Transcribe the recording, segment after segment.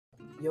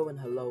Yo and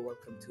hello,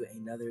 welcome to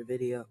another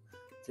video.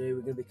 Today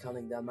we're going to be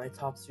counting down my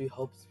top 3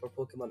 hopes for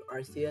Pokemon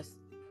Arceus.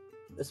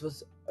 This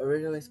was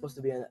originally supposed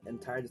to be an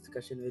entire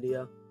discussion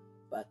video,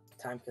 but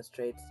time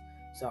constraints.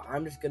 So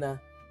I'm just going to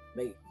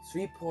make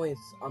 3 points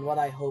on what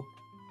I hope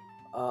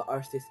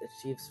Arceus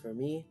achieves for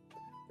me.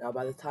 Now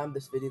by the time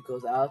this video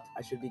goes out,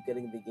 I should be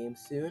getting the game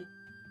soon.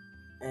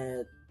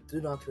 And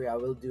do not worry, I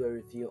will do a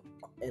review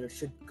and it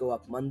should go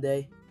up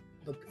Monday.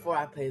 But before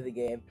I play the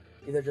game,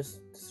 these are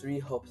just 3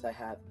 hopes I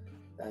have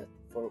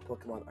for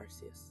Pokemon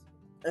Arceus.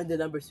 And the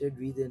number 3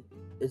 reason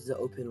is the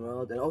open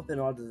world. And open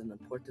world is an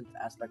important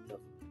aspect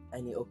of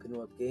any open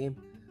world game.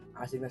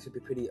 I think that should be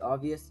pretty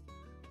obvious.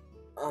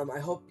 I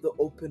hope the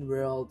open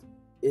world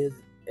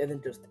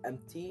isn't just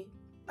empty.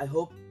 I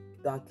hope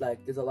that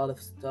there's a lot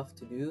of stuff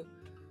to do,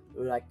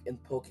 in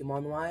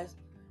Pokemon wise.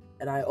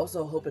 And I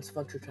also hope it's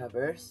fun to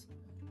traverse,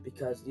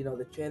 because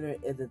the trainer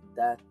isn't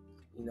that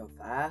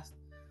fast.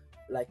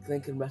 Like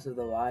Link in Breath of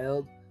the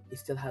Wild, he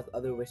still has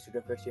other ways to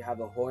traverse. You have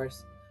a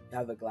horse, you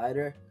have a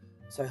glider.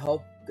 So I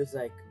hope there's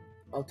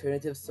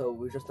alternatives, so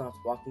we're just not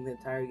walking the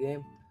entire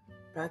game.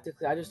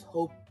 Practically, I just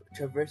hope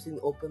traversing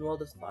the open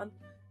world is fun,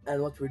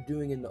 and what we're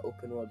doing in the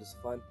open world is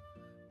fun,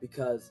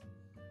 because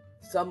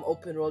some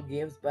open world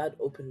games, bad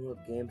open world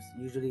games,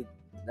 usually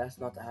that's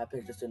not to happen.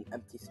 It's just an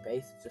empty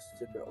space, it's just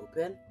super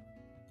open.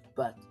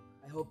 But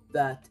I hope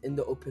that in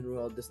the open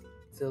world there's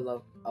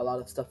still a lot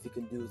of stuff you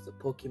can do with the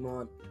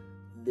Pokemon.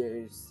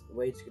 There's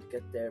ways you could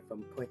get there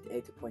from point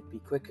A to point B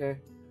quicker,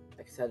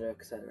 etc,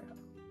 etc.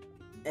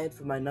 And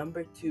for my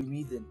number 2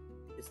 reason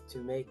is to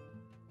make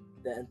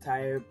the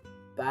entire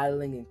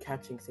battling and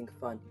catching thing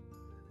fun,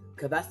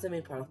 because that's the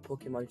main part of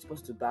Pokemon. You're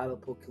supposed to battle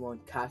Pokemon,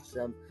 catch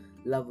them,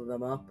 level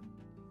them up.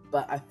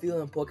 But I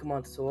feel in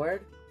Pokemon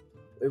Sword,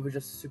 it was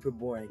just super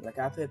boring.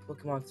 I played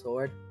Pokemon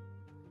Sword,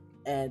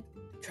 and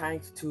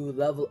trying to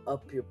level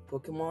up your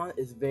Pokemon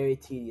is very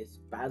tedious.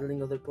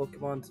 Battling other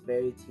Pokemon is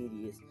very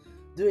tedious.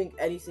 Doing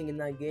anything in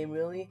that game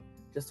really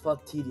just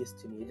felt tedious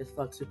to me. It just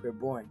felt super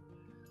boring.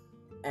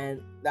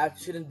 And that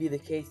shouldn't be the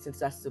case, since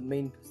that's the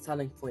main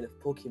selling point of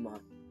Pokemon.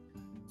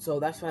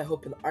 So that's why I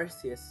hope in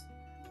Arceus,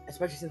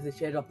 especially since they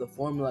changed up the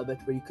formula a bit,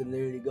 where you can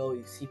literally go,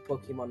 you see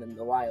Pokemon in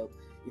the wild,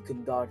 you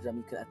can dodge them,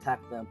 you can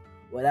attack them,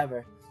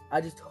 whatever. I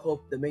just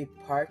hope the main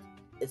part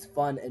is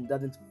fun and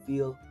doesn't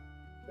feel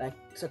like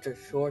such a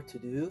chore to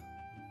do,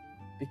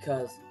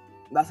 because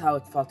that's how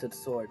it felt in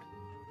Sword.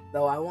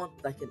 Though I want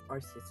in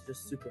Arceus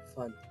just super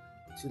fun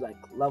to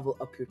level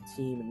up your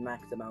team and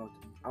max them out.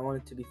 I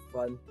want it to be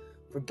fun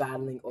for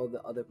battling all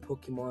the other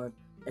Pokemon,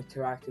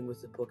 interacting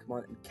with the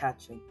Pokemon, and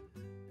catching,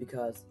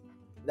 because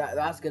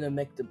that's gonna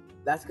make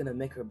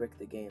or break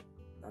the game.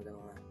 Not gonna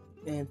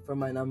lie. And for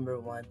my number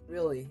 1,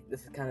 really,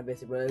 this is kind of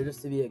basic, but it's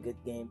just to be a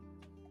good game.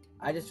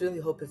 I just really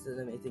hope it's an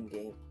amazing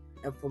game.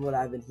 And from what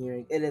I've been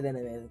hearing, it is an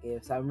amazing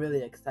game. So I'm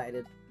really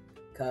excited,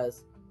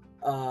 because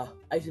I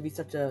used to be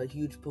such a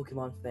huge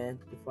Pokemon fan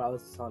before I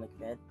was a Sonic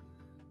fan.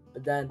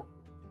 But then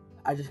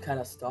I just kind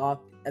of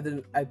stopped, and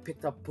then I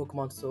picked up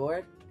Pokemon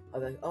Sword. I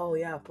was like, oh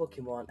yeah,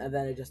 Pokemon. And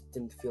then it just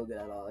didn't feel good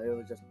at all. It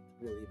was just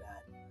really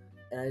bad.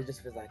 And I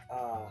just was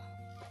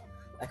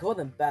it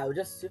wasn't bad. It was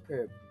just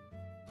super,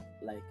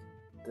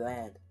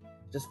 bland.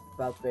 It just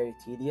felt very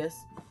tedious.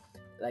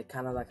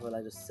 Kind of like what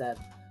I just said.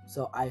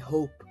 So I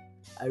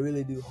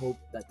really do hope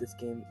that this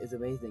game is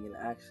amazing and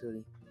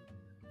actually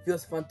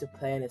feels fun to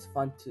play, and it's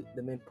fun to,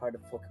 the main part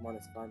of Pokemon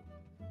is fun.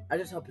 I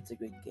just hope it's a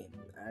great game.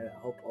 I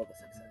hope all the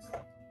success.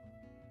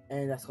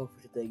 And that's all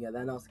for today, guys.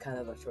 I know it's kind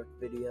of a short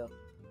video,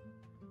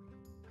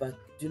 but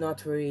do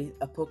not worry,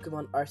 a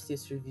Pokemon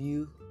Arceus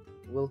review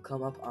will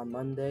come up on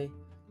Monday,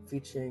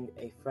 featuring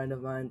a friend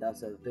of mine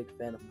that's a big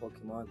fan of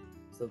Pokemon.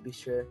 So be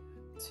sure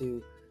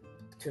to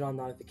turn on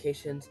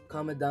notifications.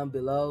 Comment down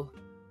below,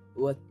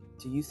 what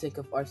do you think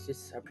of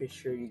Arceus? I'm pretty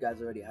sure you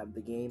guys already have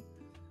the game.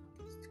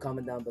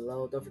 Comment down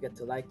below. Don't forget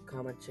to like,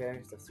 comment, share,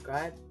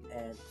 subscribe,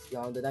 and see you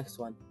on the next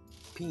one.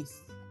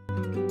 Peace.